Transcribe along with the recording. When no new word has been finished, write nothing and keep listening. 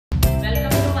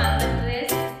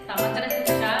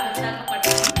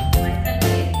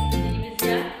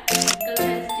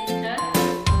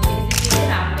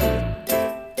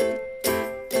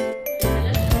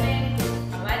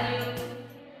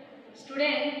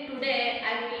today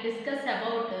I will discuss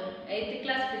about 8th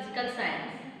class physical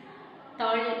science,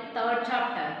 third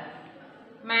chapter,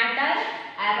 matter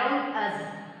around us.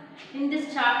 In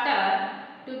this chapter,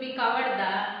 to be covered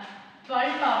the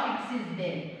 12 topics is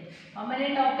there. How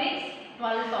many topics?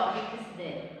 12 topics is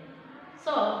there.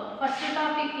 So, first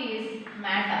topic is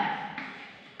matter.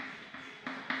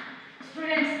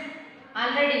 Students,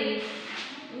 already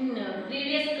in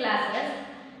previous classes,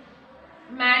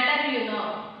 matter you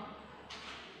know.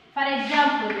 For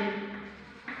example,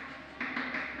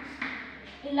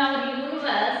 in our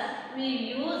universe, we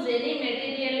use any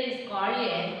material is called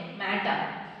a matter.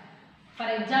 For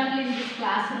example, in this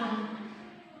classroom,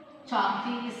 chalk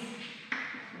piece,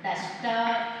 duster,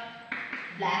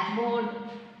 blackboard,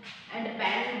 and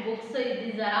pen, books,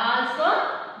 these are also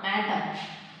matter.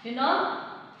 You know.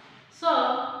 So,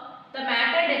 the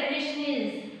matter definition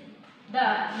is the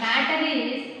matter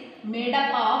is made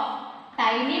up of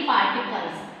tiny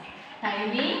particles.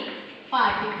 Tiny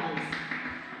particles.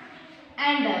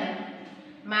 And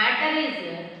matter is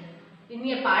in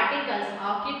a particles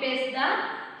occupies the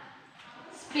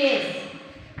space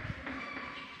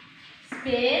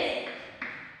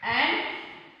and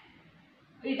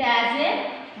it has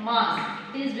a mass.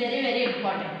 It is very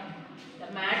important.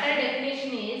 The matter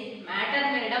definition is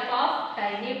matter made up of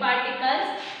tiny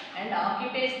particles and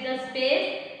occupies the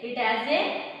space. It has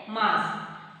a mass.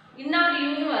 In our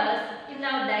universe, in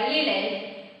our daily life,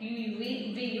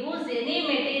 we use any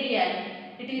material.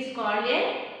 It is called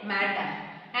a matter,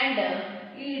 and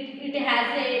it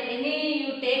has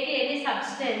you take any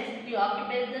substance, you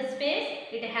occupy the space.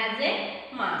 It has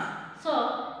a mass,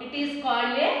 so it is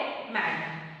called a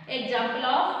matter. Example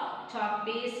of chalk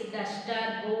piece,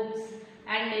 duster, books,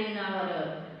 and in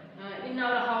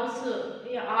our house,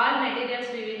 all materials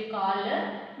we will call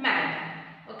matter.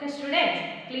 Okay, students,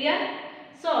 clear?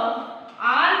 So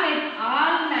all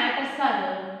matters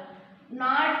are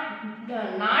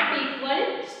not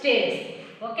equal states.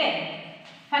 Okay.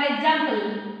 For example,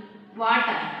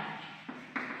 water.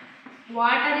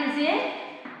 Water is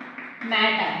a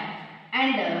matter,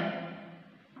 and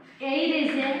air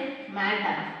is a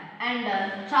matter, and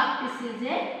chalk piece is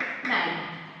a matter.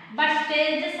 But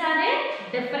stages are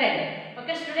different.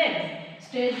 Okay, students.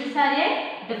 Stages are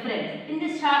different. In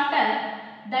this chapter,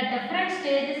 the different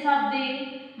stages of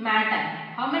the matter.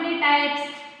 How many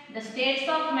types? The states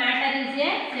of matter is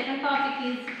a second topic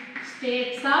is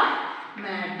states of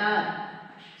matter.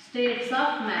 States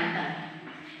of matter.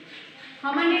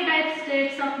 How many types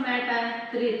states of matter?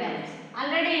 3 types.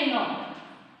 Already you know.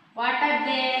 What are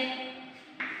they?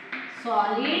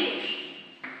 Solid,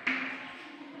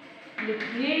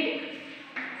 liquid,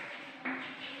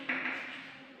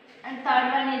 and third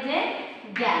one is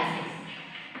a gases.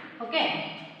 Okay.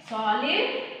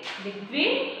 Solid,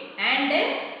 liquid, and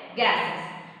gases.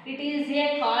 It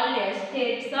is called as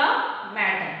states of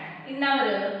matter. In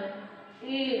our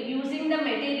using the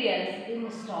materials in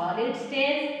solid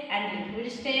state and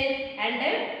liquid state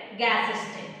and gaseous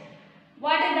state.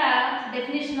 What is the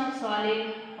definition of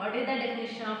solid? What is the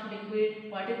definition of liquid?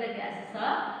 What is the gases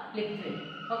of liquid?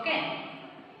 Okay.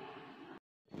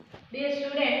 Dear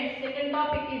students, second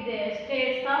topic is a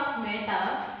states of matter.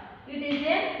 It is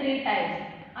a 3 types.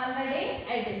 Already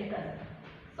I discussed.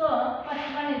 So,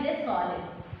 first one is a solid.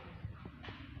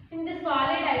 In the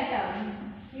solid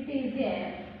item, it is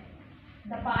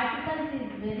the particles is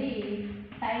very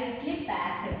tightly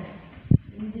packed.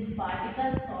 In this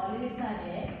particles, solids are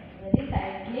very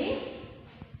tightly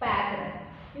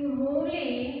packed. In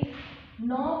moving,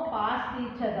 no past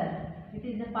each other. It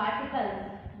is the particles,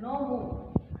 no move.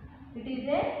 It is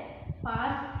a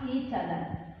past each other.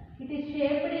 It is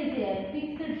shaped is a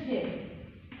fixed shape.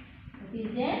 It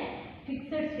is a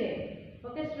fixed shape.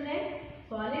 Okay, students.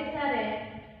 Solids are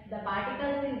the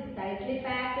particles is tightly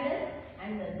packed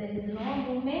and there is no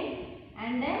movement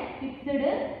and a fixed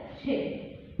shape.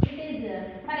 It is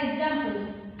for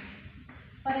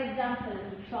example,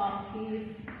 chalk piece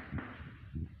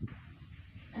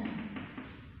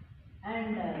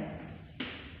and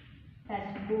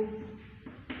textbooks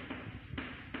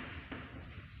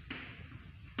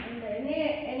and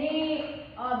any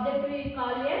object we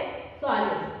call a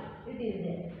solid. It is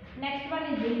there. Next one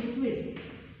is liquid.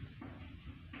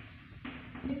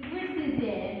 Liquid is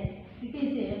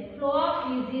a flow of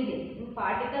easily. In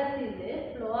particles is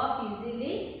a flow of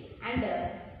easily and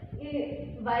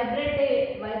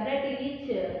vibrate each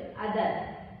other.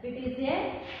 It is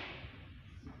a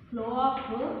flow of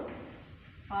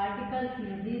particles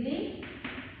easily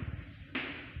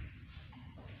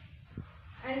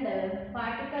and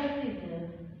particles is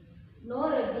no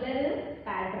regular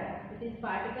pattern. It is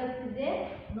particles is a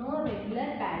no regular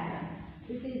pattern.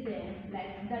 It is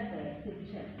that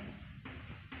section.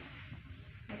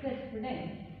 Okay,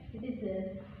 student. It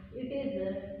is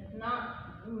not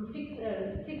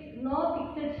no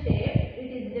fixed shape.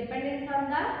 It is dependent on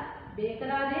the beaker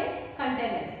or a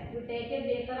container. You take a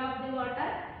beaker of the water.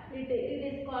 It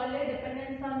is called a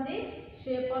dependence on the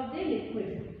shape of the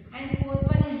liquids. And fourth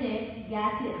one is a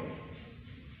gaseous.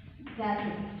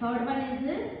 Third one is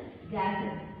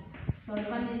gases. Third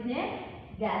one is a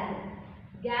gases.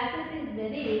 Gases is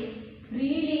very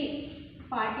freely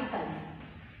particles.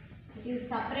 It is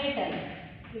separated.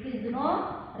 It is no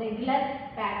regular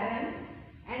pattern,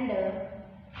 and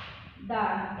the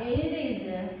air is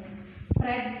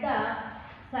spread the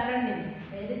surroundings.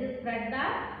 Air is spread the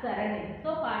surroundings. So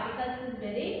particles is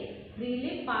very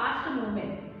freely fast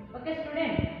movement. Okay,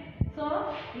 student. So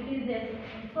it is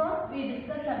so we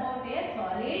discuss about a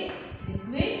solids,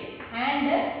 liquids, and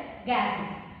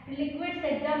gases. Liquids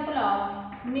example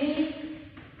of milk,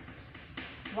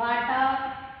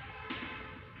 water,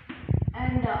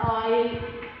 and oil,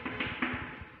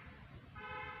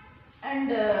 and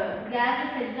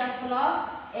gases example of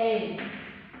air.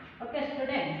 Okay,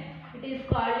 student. It is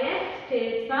called a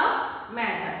states of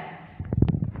matter.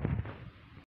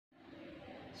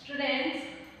 Students,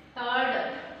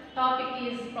 third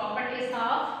topic is properties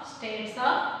of states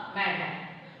of matter.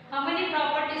 How many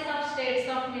properties of states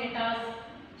of matter?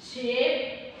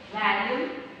 Shape,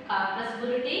 volume,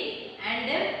 compressibility,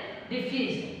 and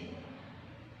diffusion.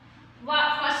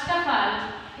 First of all,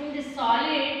 in the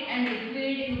solid and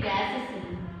liquid in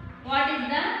gases, what is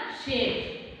the shape?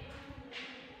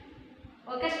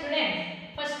 Okay, students.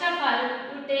 First of all,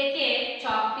 you take a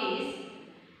chalk piece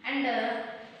and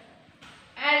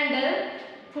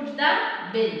put the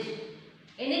bench.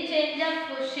 Any change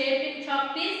of shape in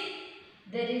chalk piece?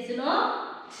 There is no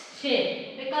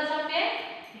shape because of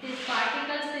its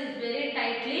particles is very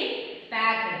tightly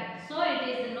packed. So it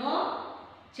is no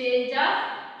change of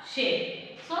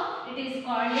shape. So it is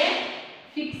called a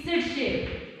fixed shape.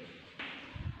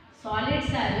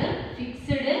 Solids are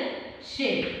fixed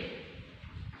shape,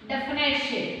 definite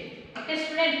shape. Okay,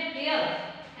 student, clear?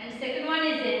 And second one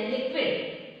is a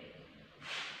liquid.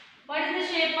 What is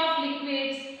the shape of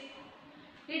liquids?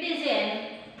 It is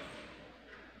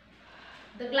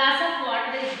the glass of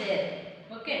water is there.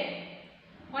 Okay.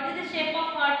 What is the shape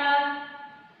of water?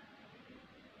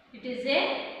 It is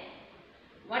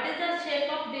what is the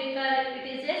shape of beaker? It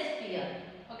is a sphere.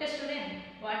 Okay, student.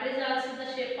 Water is also the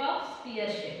shape of sphere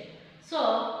shape. So,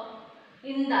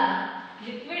 in the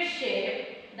liquid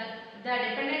shape, the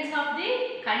dependence of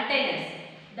the containers,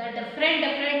 the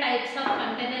different types of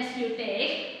containers you take.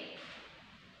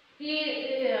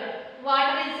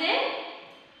 Water is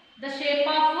the shape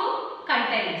of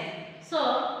containers. So,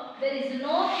 there is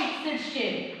no fixed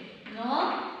shape.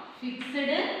 No fixed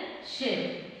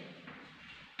shape.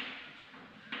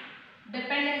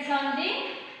 Dependence on the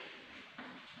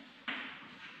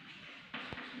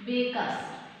beakers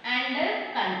and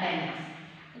containers.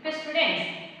 Okay, students.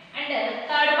 And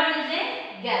third one is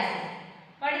a gases.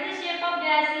 What is the shape of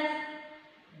gases?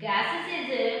 Gases is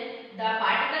the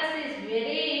particles is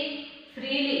very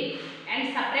freely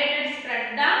and separated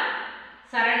spread the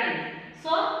surroundings.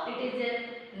 So it is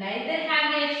neither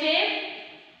have a shape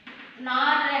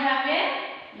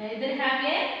neither have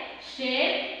a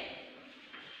shape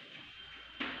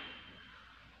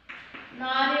nor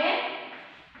a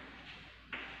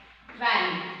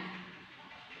value.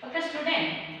 Okay, student.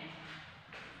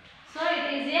 So it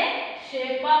is a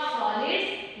shape of solids,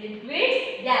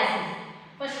 liquids, gases.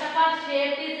 First of all,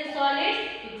 shape is a solid,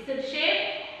 fixed shape,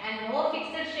 and no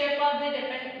fixed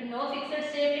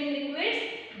shape in liquids.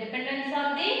 Dependence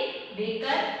on the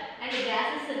beaker, and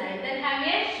gases neither have a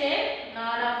shape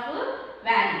nor of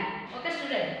value. Okay,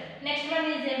 student. Next one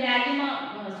is a volume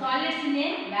of solids in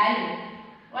a value.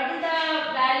 What is the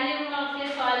volume of a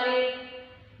solid?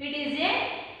 It is a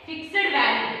fixed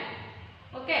value.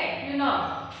 Okay, you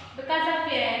know, because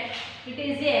of it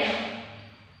is a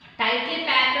tightly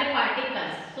packed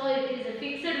particles. So it is a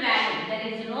fixed value. There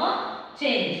is no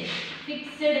change.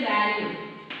 Fixed value.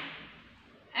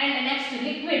 And next,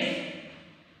 liquids.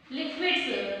 Liquids,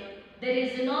 there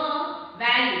is no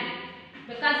value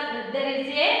because there is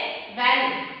a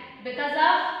value because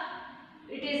of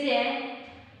it is a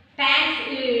tanks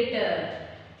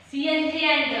CNG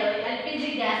and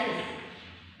LPG gases.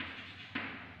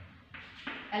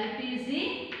 LPG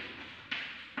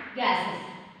gases.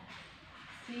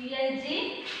 CNG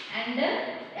and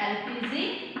LPG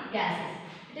gases.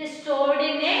 It is stored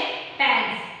in a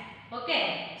tanks.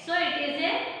 Okay, so it is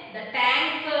the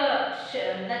tank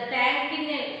in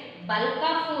a bulk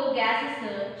of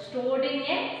gases stored in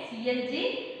a CNG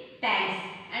tanks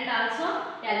and also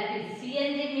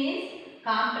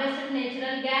compressed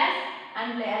natural gas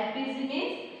and LPG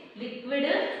means liquid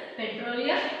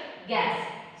petroleum gas.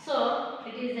 So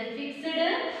it is a fixed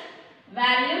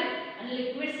value and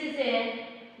liquids is a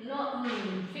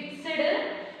fixed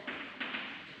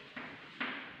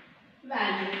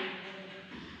value.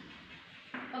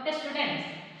 Okay students,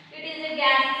 it is a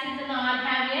gas is not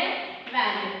have a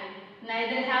value,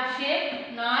 neither have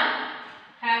shape nor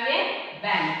have a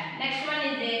value. Next one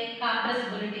is a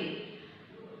compressibility.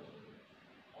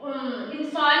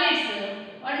 In solids,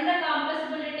 what is the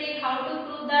compressibility? How to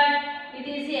prove that? It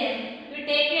is a, we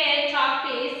take a chalk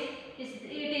piece, it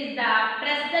is the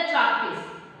press the chalk piece.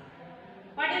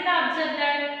 What is the observe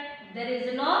that? There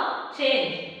is no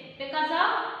change because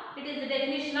of it is the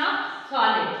definition of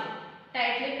solid.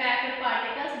 Tightly packed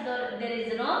particles, there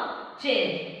is no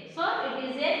change. So it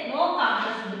is a no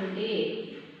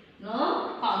compressibility.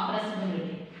 No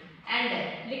compressibility.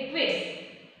 And liquids.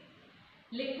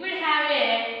 Liquid have a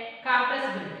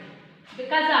compressibility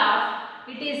because of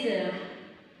it is a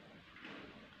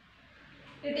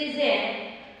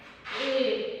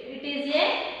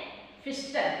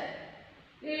piston.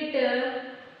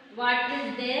 What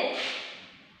is there?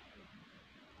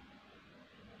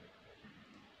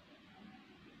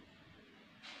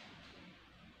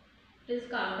 It is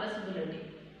compressibility.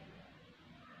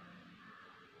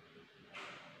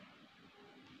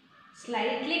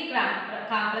 Slightly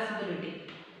compressibility.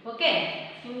 Okay.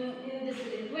 In this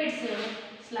liquids,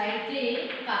 slightly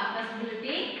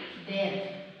compressibility there.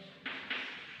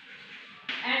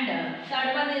 And third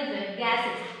one is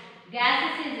gases.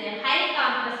 Gases is a high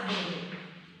compressibility.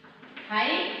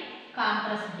 High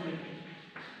compressibility.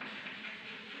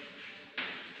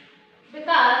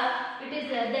 Because it is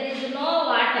there is no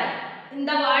water. In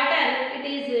the water, it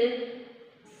is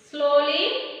slowly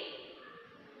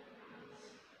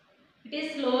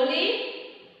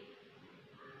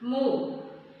move,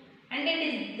 and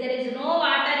there is no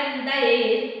water in the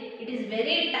air. It is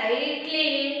very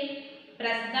tightly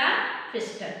press the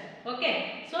piston.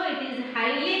 Okay, so it is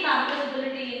highly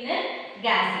compressibility in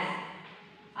gases.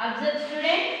 Observe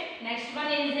students. Next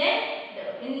one is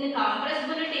in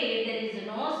compressibility there is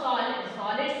no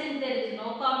solids in there is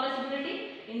no compressibility.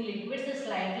 In liquids is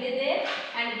slightly there,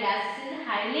 and gases is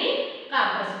highly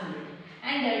compressibility.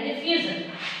 And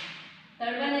diffusion.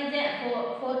 Third one is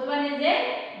fourth one is a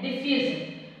diffusion.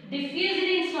 Diffusion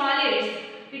in solids,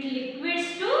 it liquids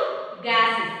to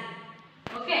gases.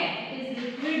 Okay, it is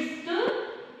liquids to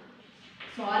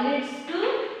solids to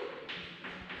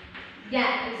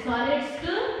gas, solids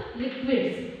to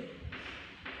liquids.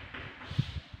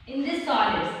 In this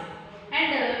solids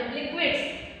and liquids,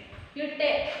 you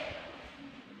take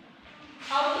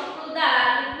how to prove the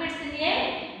liquids in a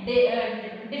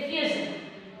diffusion.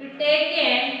 You take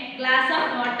a glass of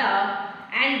water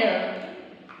and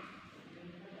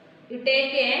you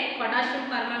take a potassium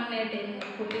permanganate in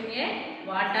putting a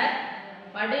water.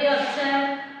 What do you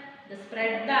observe? The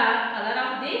spread the color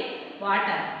of the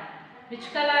water. Which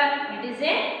color? It is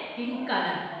a pink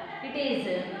color. It is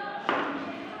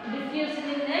diffused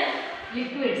in the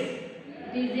liquids.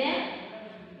 It is a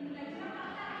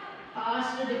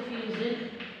fast diffusion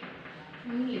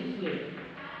in liquid.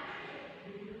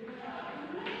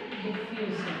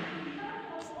 Diffusion.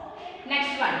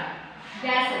 Next one,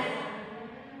 gases.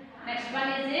 Next one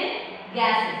is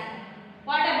gases.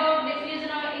 What about diffusion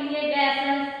in a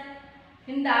gases?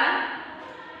 In the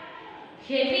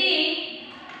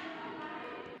heavy,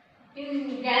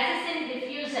 in gases in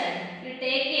diffusion, you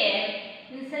take a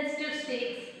insensitive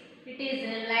sticks. It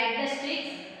is like the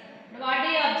sticks. What do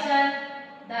you observe?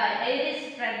 The air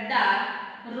is spread the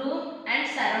room and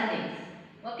surroundings.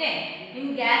 Okay,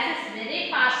 in gases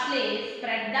very fastly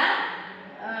spread the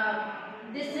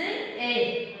this air.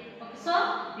 Okay, so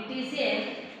it is a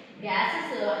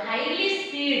gases highly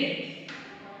speed,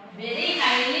 very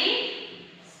highly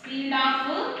speed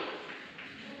of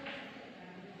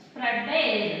spread the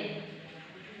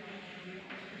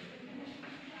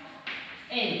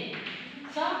air.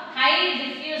 So high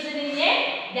diffusion in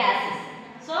a gases.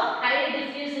 So high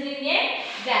diffusion in a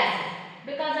gases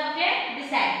because of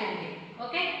this activity.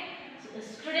 Okay,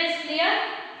 students clear?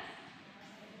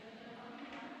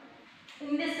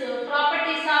 In this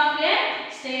properties of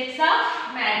states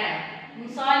of matter, in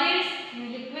solids,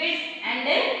 in liquids and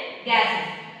gases.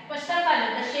 First of all,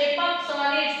 the shape of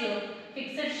solids,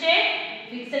 fixed shape,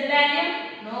 fixed value,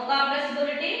 no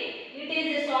compressibility. It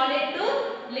is a solid to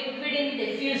liquid in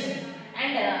diffusion.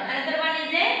 And another one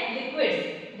is a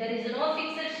liquids. There is no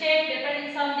fixed shape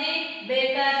depending on the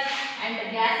beaker, and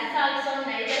gases also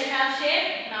neither have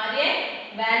shape nor a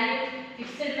value,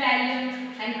 fixed value,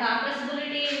 and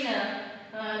compressibility in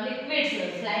liquids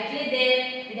slightly there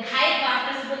with high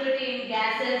compressibility in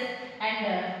gases and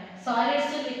solids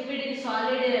to liquid in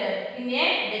solid in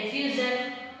a diffusion.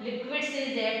 Liquids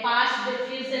is a fast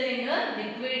diffusion in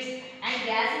liquids and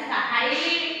gases are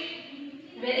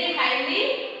very highly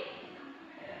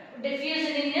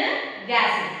diffusion in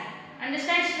gases.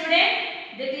 Understand student?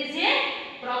 That is a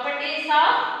properties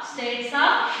of states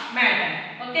of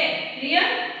matter. Okay, clear?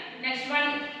 Next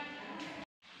one.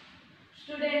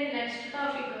 Student, next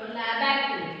topic lab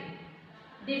activity.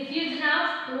 Diffusion of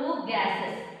two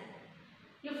gases.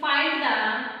 You find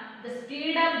the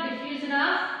speed of diffusion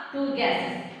of two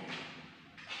gases.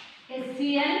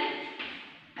 HCl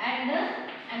and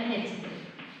NH3.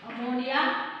 Ammonia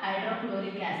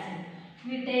hydrochloric acid.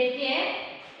 We take a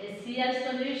HCl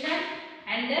solution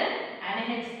and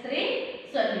NH3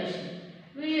 solution.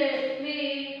 We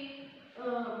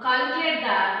calculate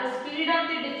the speed of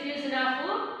the diffusion of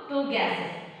two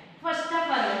gases. First of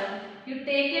all, you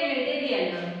take a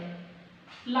material,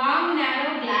 long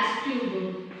narrow glass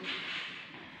tube,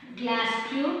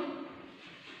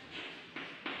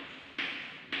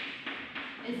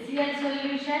 HCl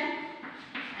solution,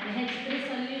 NH3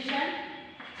 solution,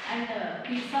 and a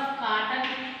piece of cotton.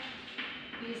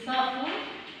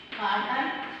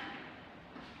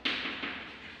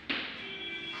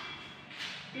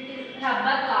 It is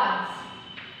rubber cords.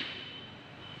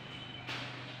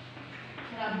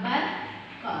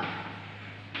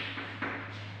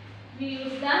 We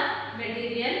use the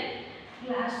material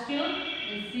glass tube,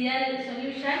 HCl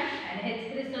solution and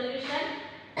H3 solution,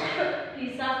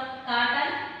 piece of cotton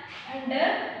and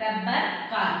rubber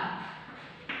cord.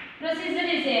 Procedure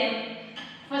is same.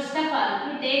 First of all,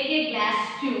 you take a glass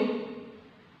tube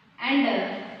and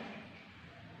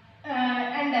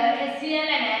HCl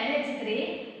and NH3.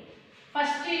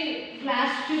 First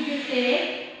glass tube you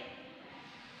take.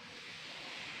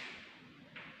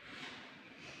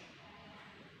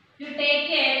 You take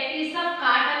a piece of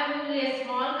cotton wool, a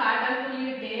small cotton wool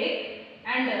you take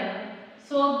and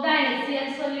soak the HCl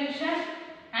solution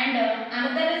and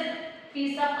another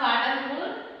piece of cotton wool,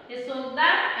 you soak the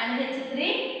NH3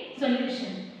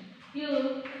 solution.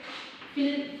 You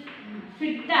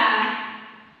fit the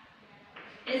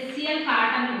HCl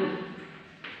cotton wool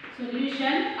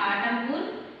solution, cotton wool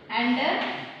and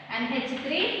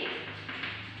NH3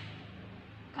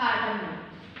 cotton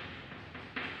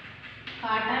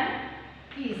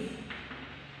piece.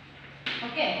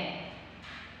 Okay.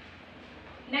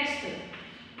 Next,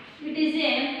 it is a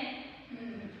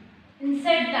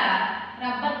insert the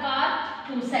rubber cord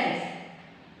two sides.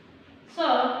 So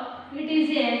it is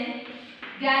a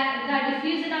the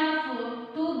diffusion of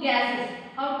two gases.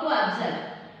 How to observe?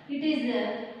 It is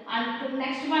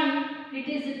next one. It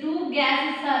is two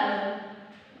gases are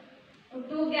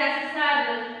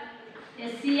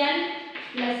HCl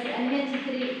plus NH3.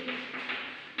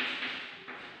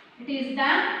 It is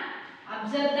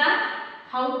observe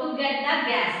how to get the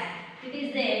gas. It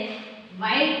is a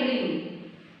white ring.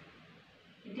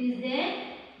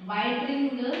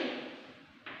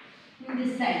 In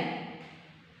this side.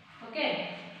 Okay.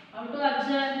 How to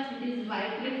observe? It is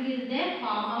white ring is the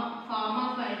form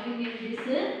of white ring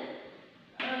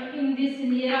in this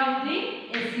near of the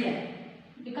HCl.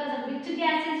 Because which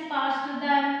gas is fast?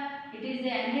 It is the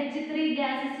NH3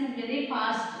 gases is very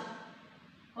fast.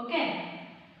 Okay.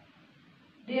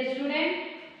 Dear student,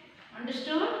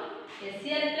 understood?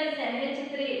 HCl plus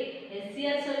NH3,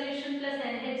 HCl solution plus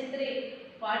NH3.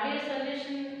 What is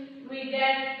solution we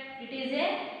get? It is a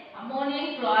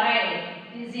ammonium chloride.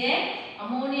 It is a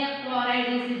ammonium chloride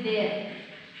is there.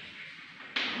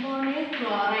 Ammonium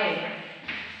chloride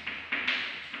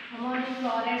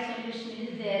solution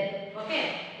is there. Okay.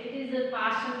 It is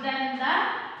faster than the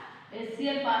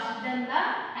HCl, faster than the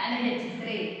NH3.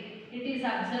 It is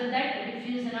observed that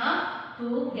diffusion of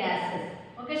two gases.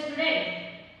 Okay student,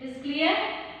 is clear?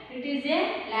 It is a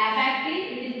lab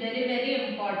activity. It is very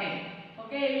important.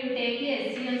 Okay, you take a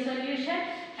HCl solution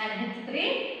and H3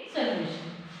 solution.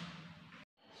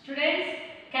 Students,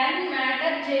 can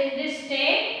matter change its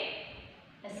state?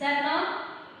 Yes or no?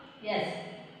 Yes.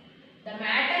 The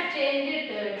matter changes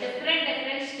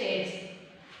different states.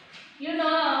 You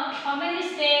know how many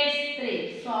states?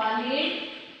 3. Solid,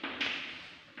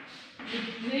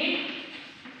 liquid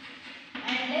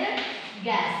and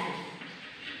gases.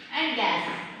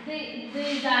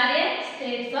 These are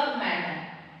states of matter.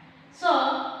 So,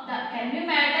 can we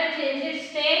matter change its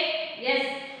state? Yes,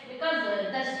 because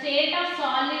the state of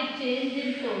solid change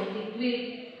into liquid,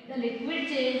 the liquid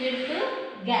change into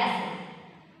gases.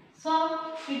 So,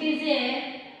 it is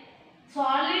a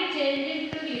solid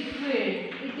change into liquid.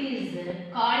 It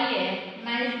is called a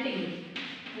melting.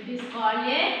 It is called called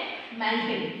a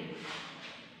melting.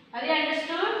 Have you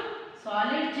understood?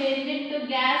 Solid change into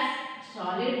gas,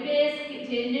 solid phase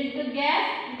change into gas,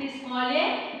 it is called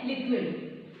a liquid.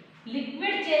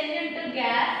 Liquid change into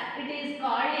gas, it is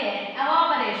called a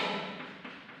evaporation.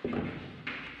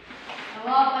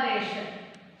 Evaporation.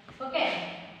 Okay.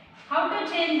 How to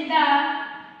change the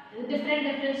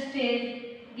different stage?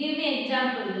 Give me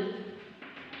example.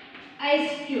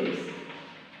 Ice cubes.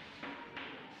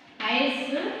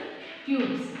 Ice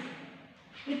cubes.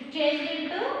 It change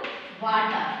into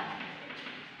water.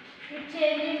 It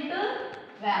change into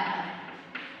vapor.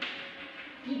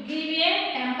 You give a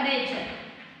temperature.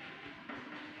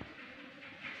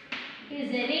 It is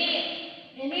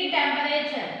any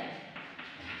temperature.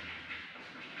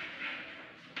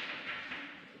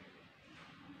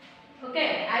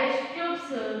 Okay, ice cubes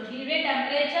give a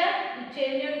temperature, it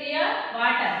change into a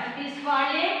water. It is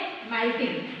called a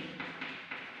melting.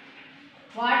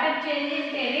 Water change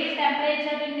into any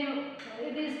temperature,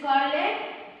 it is called a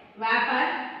vapor.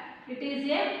 It is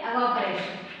a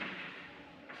evaporation.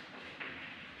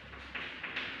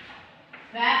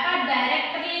 Vapor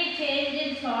directly change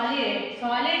in solid.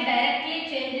 Solid directly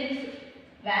change in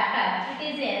vapor. It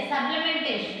is a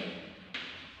sublimation.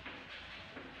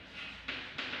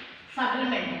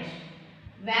 Sublimation.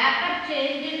 Vapor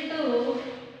change into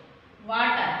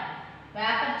water.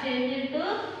 Vapor change into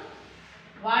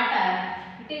water.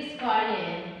 It is called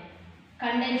a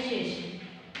condensation.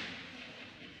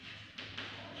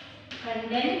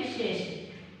 Condensation.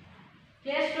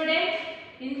 Here students,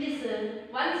 in this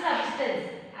one substance,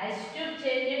 ice cube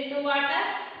change into water,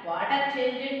 water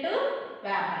change into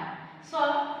vapor. So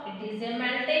it is a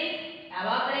melting,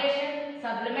 evaporation,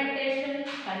 sublimation,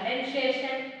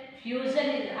 condensation, fusion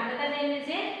is another name is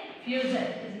a fusion.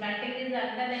 This melting is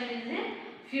another name is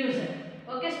a fusion.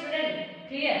 Okay student,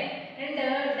 clear? And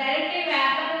directly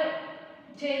vapor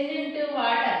change into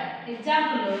water.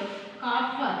 Example,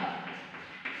 copper.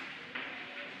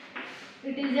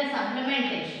 It is a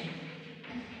sublimation.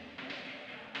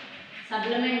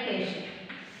 Sublimation.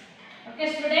 Okay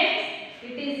students,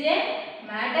 it is a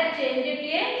matter change into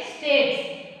a states.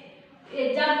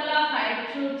 Example of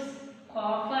ice cubes,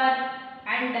 copper,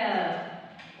 and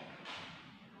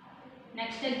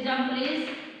next example is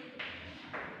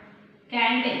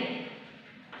candle.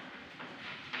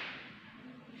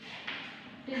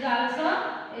 It is also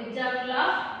example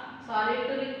of solid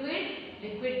to liquid,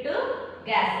 liquid to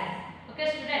gases. Okay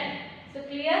student, so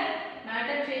clear?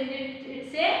 Matter change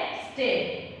it's a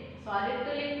state. Solid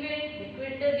to liquid,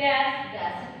 liquid to gas,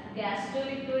 gas to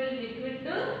liquid, liquid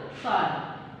to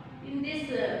solid. In this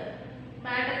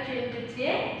matter change it's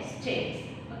a states.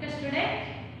 Okay student?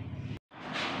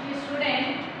 Student,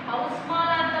 how small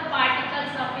are the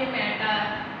particles of a matter?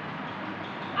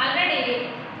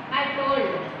 Already I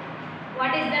told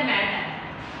what is the matter.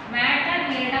 Matter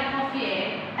made up of a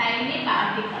tiny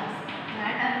particles.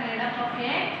 Matter made up of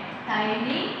a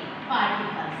tiny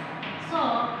particles. So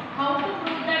how to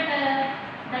prove that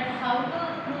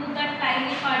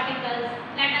tiny particles?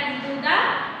 Let us do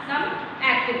some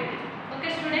activity.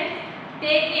 Okay students,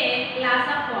 take a glass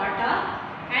of water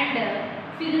and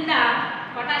fill the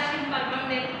potassium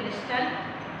permanganate crystal.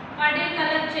 What is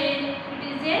color change? It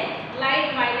is a light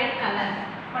violet color.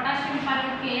 Potassium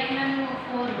permanganate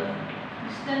KMnO4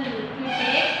 crystal you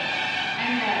take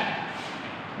and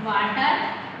water.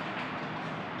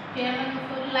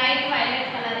 KMnO4 light violet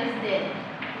color is there.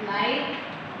 Light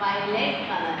violet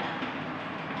color.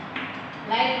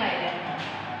 Light violet color.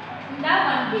 In the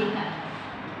one beaker.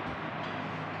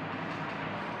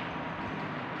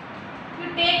 You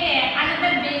take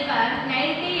another beaker,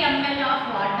 90 ml of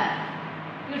water.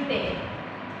 You take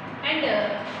and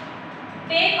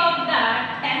take of the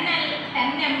 10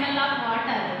 ml of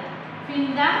water. Fill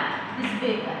this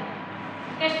beaker.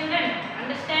 Okay student,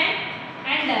 understand?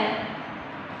 And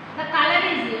the color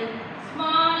is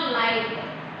small light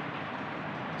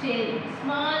change.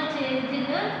 Small change in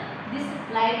this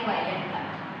light violet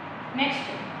color. Next,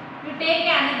 you take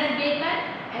another beaker.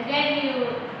 Again you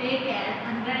take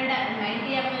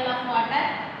 190 ml of water.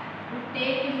 You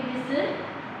take in this,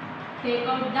 take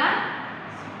out the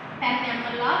 10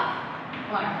 ml of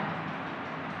water.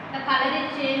 The color is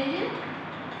changed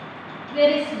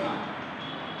very small.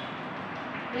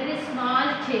 Very small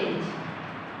change.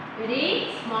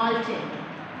 Very small change.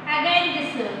 Again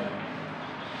this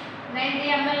 90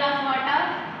 ml of water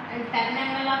and 10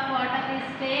 ml of water is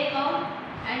take out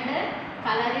and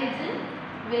color is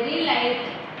very light.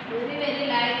 Very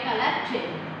light color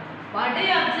change. What do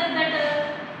you observe that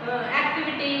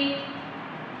activity?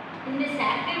 In this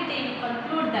activity, we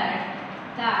conclude that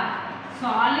the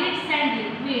solids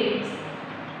and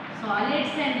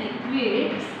solids and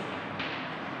liquids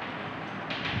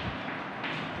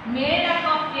made up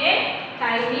of a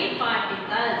tiny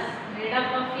particles. Made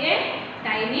up of a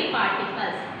tiny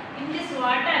particles. In this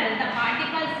water, the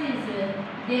particles is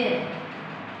there.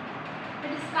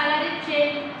 Its color is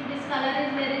changed. This color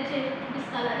is very changed. This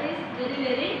color is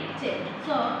very changed.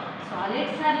 So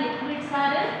solids or liquids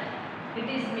are. It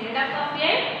is made up of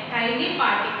a tiny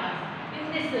particles.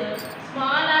 In this,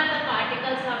 small are the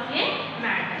particles of a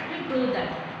matter. We prove that.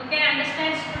 Okay,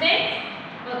 understand students?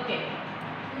 Okay.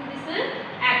 In this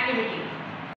activity,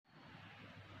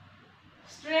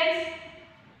 students,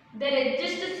 there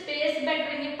exists space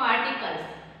between the particles.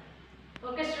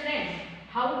 Okay, students.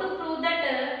 How to prove that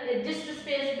exists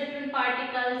space between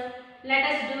particles? Let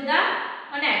us do the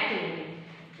one activity.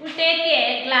 We take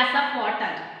a glass of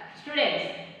water. Students,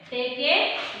 take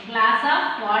a glass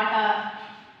of water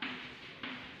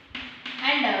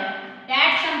and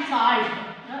add some salt.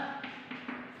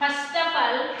 First of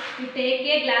all, you take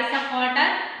a glass of water,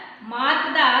 mark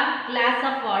the glass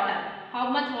of water, how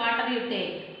much water you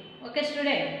take. Okay,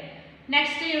 student.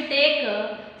 Next, you take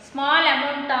a small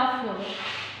amount of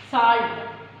salt.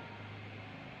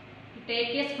 You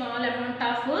take a small amount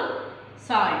of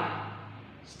salt.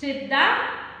 Stir the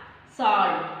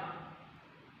salt.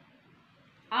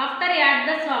 After add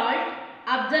the salt,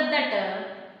 observe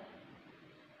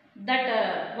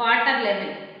that water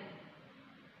level.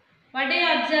 What do you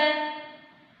observe?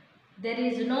 There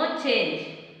is no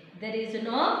change. There is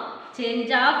no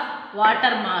change of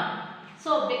water mark.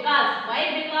 So why?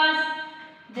 Because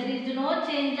there is no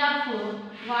change of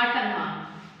water mark.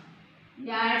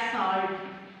 Add salt.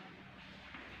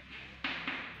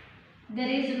 There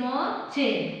is no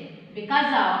change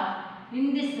because of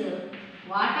in this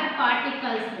water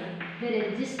particles there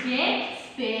exists a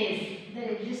space. There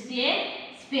exists a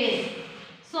space.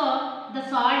 So the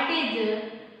salt is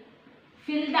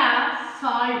fill the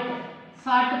salt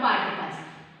particles.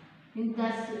 In the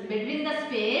between the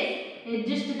space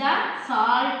exists the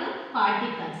salt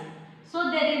particles. So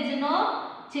there is no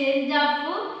change of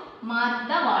mark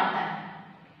the water.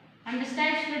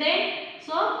 Understand, student?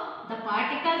 So the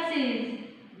particles is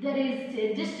there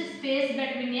is just space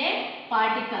between a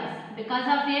particles. Because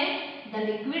of the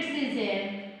liquids is a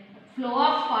flow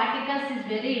of particles is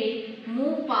very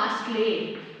move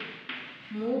fastly.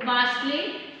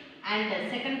 And the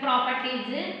second property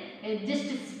is exist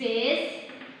space.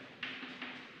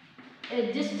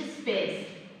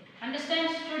 Understand,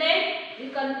 student? We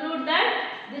conclude that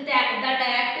that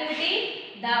activity,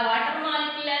 the water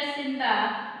molecules in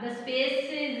the space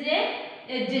is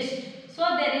exist. So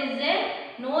there is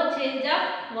no change of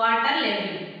water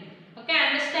level. Okay,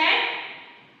 understand?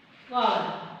 Wow.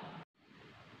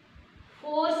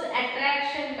 Force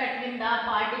attraction between the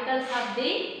particles of the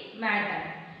matter.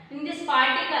 In this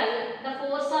particle, the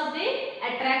force of the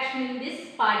attraction in these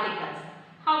particles.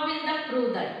 How will the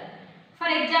prove that? For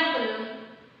example,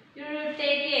 you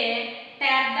take a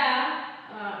tap,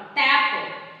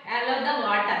 allow the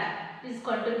water is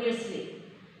continuously.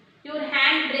 Your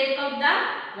hand break out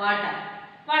the water.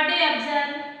 What do you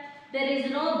observe? There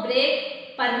is no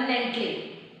break permanently.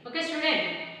 Okay, student.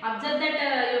 Observe that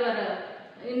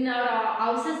in our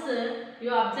houses you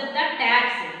observe the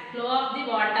taps, flow of the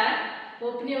water.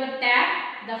 Open your tap,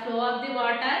 the flow of the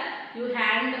water. You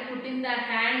put in the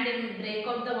hand and break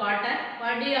out the water.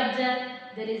 What do you observe?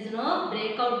 There is no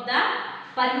break out the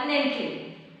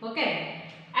permanently. Okay.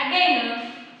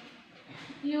 Again,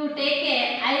 you take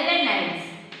a iron nails.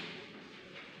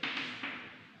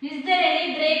 Is there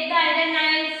any break the iron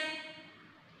nails?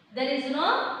 There is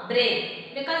no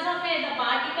break because of the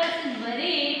particles is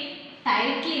very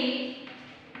tightly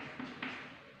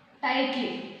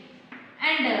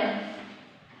and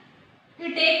you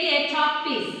take a chalk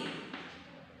piece.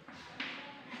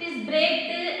 It is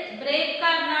break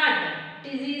or not?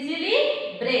 It is easily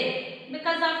break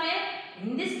because of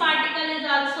in this particle is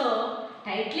also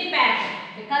tightly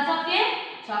packed because of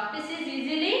chalk piece is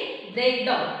easily break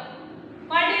down.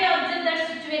 What do you observe that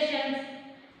situations?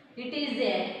 We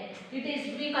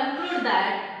conclude that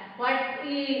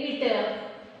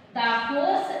the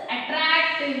force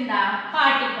attract in the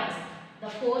particles. The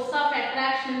force of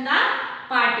attraction in the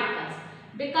particles.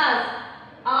 Because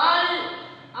all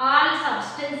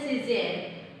substance is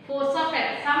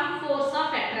some force of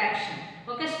attraction.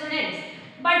 Okay, students?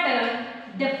 But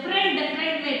different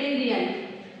material,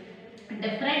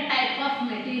 different type of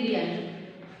material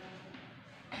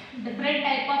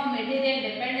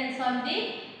dependence on the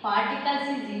particles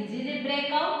is easily break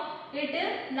out, it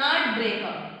not break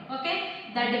out. Okay,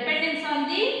 the dependence on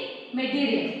the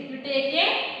material. You take a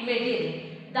material.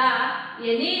 The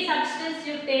any substance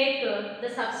you take, the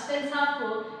substance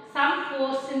of some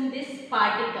force in this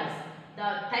particles, the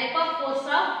type of force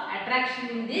of attraction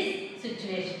in this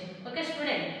situation. Okay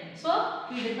student, so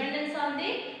it depends on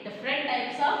the different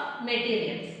types of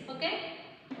materials. Okay.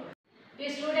 Okay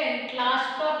student,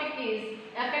 last topic is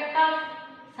effect of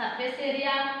surface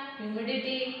area,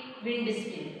 humidity, wind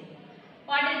speed.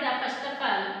 What is the first of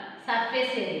all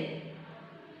surface area?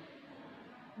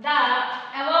 The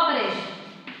evaporation.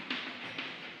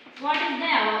 What is the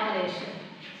evaporation?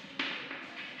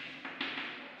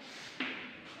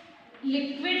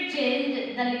 Liquid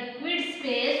change, the liquid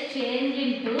space change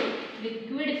into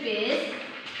liquid phase,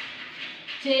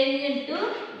 change into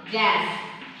gas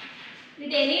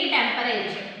at any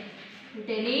temperature. At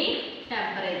any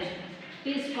temperature.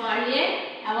 It is called a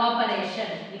evaporation.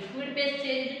 Liquid phase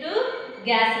change to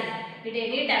gases at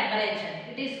any temperature.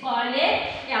 It is called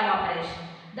a evaporation.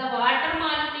 The water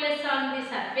molecules on the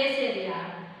surface area.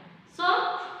 So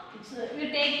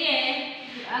we take a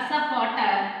glass of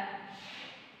water.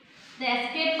 The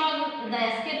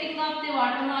escaping of the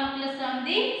water molecules on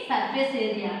the surface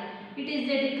area. It is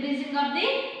the decreasing of the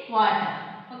water.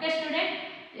 Okay student.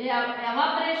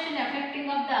 Evaporation affecting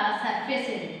of the surface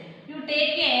area. You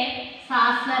take a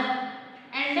saucer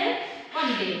and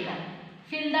one beaker.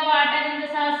 Fill the water in the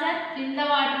saucer. Fill the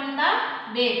water in the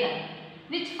beaker.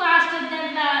 Which faster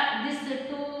than these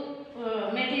two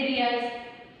materials?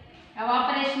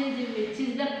 Evaporation is which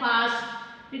is the fast?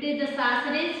 It is the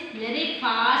saucer is very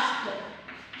fast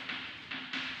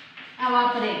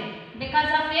evaporate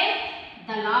because of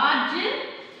the large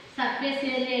surface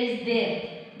area is there.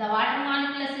 The water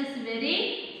molecules is very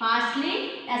fastly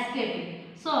escaping.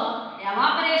 So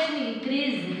evaporation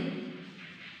increasing.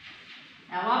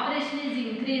 Evaporation is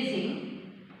increasing,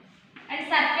 and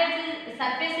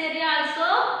surface area also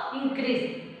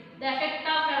increasing. The effect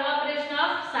of evaporation of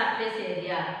surface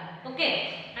area. Okay,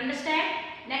 understand?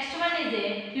 Next one is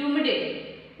a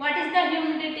humidity. What is the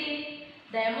humidity?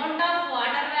 The amount of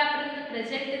water vapor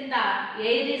present in the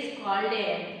air is called a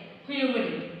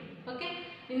humidity. Okay.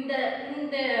 In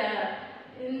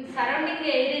surrounding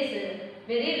air is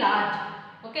very large.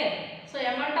 Okay. So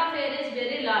amount of air is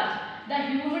very large. The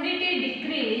humidity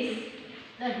decrease.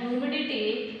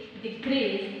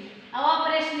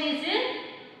 Evaporation is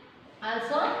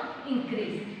also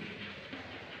increase.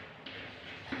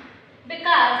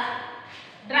 Because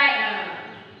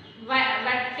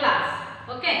wet class.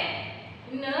 Okay.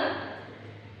 In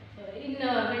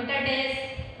winter days,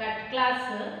 wet class,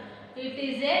 it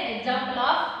is an example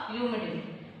of humidity.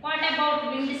 What about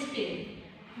wind speed?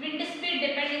 Wind speed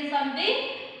depends on the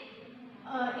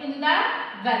in the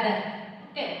weather.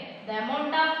 Okay, the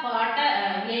amount of water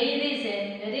air is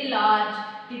very large.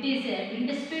 It is wind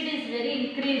speed is very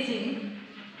increasing,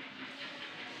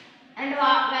 and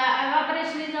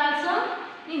evaporation is also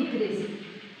increasing.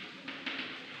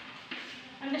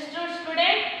 Understood,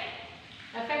 student?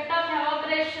 Effect of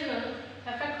evaporation,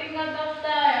 affecting of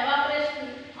the evaporation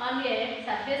on a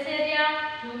surface area,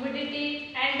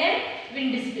 humidity and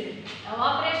wind speed.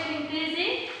 Evaporation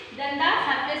increasing, then the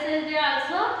surface area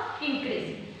also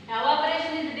increasing.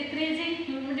 Evaporation is decreasing,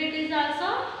 humidity is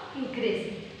also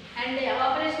increasing, and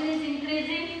evaporation is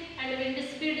increasing and wind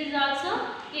speed is also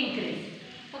increasing.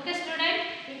 Okay student,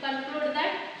 we conclude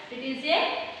that it is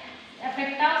a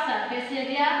effect of surface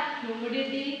area,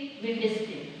 humidity, wind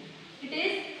speed. It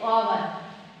is over.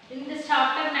 In this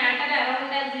chapter, matter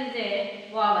around us is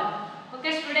a over.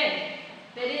 Okay student,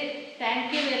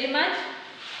 thank you very much.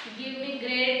 Give me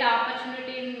great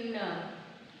opportunity in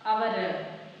our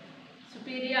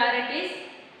superiorities.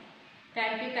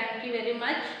 Thank you very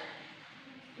much.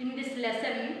 In this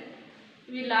lesson,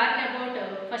 we learn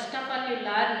about, first of all, you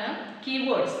learn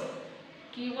keywords.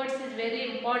 Keywords is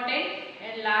very important,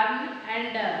 and learn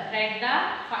and write the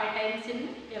 5 times in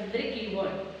every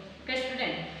keyword. Okay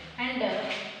student, and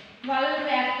 12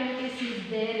 activities is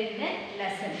there in the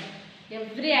lesson.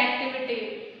 Every activity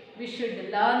we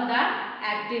should learn the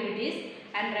activities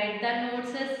and write the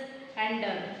notes, and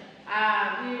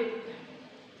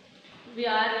we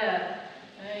are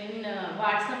in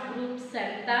WhatsApp groups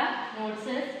and the notes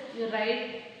you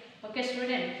write. Okay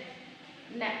student,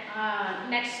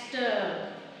 next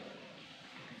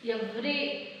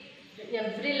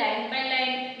every line by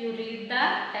line you read the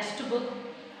textbook,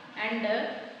 and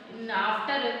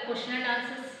after question and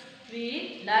answers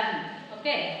we learn.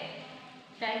 Okay,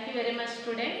 thank you very much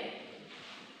student.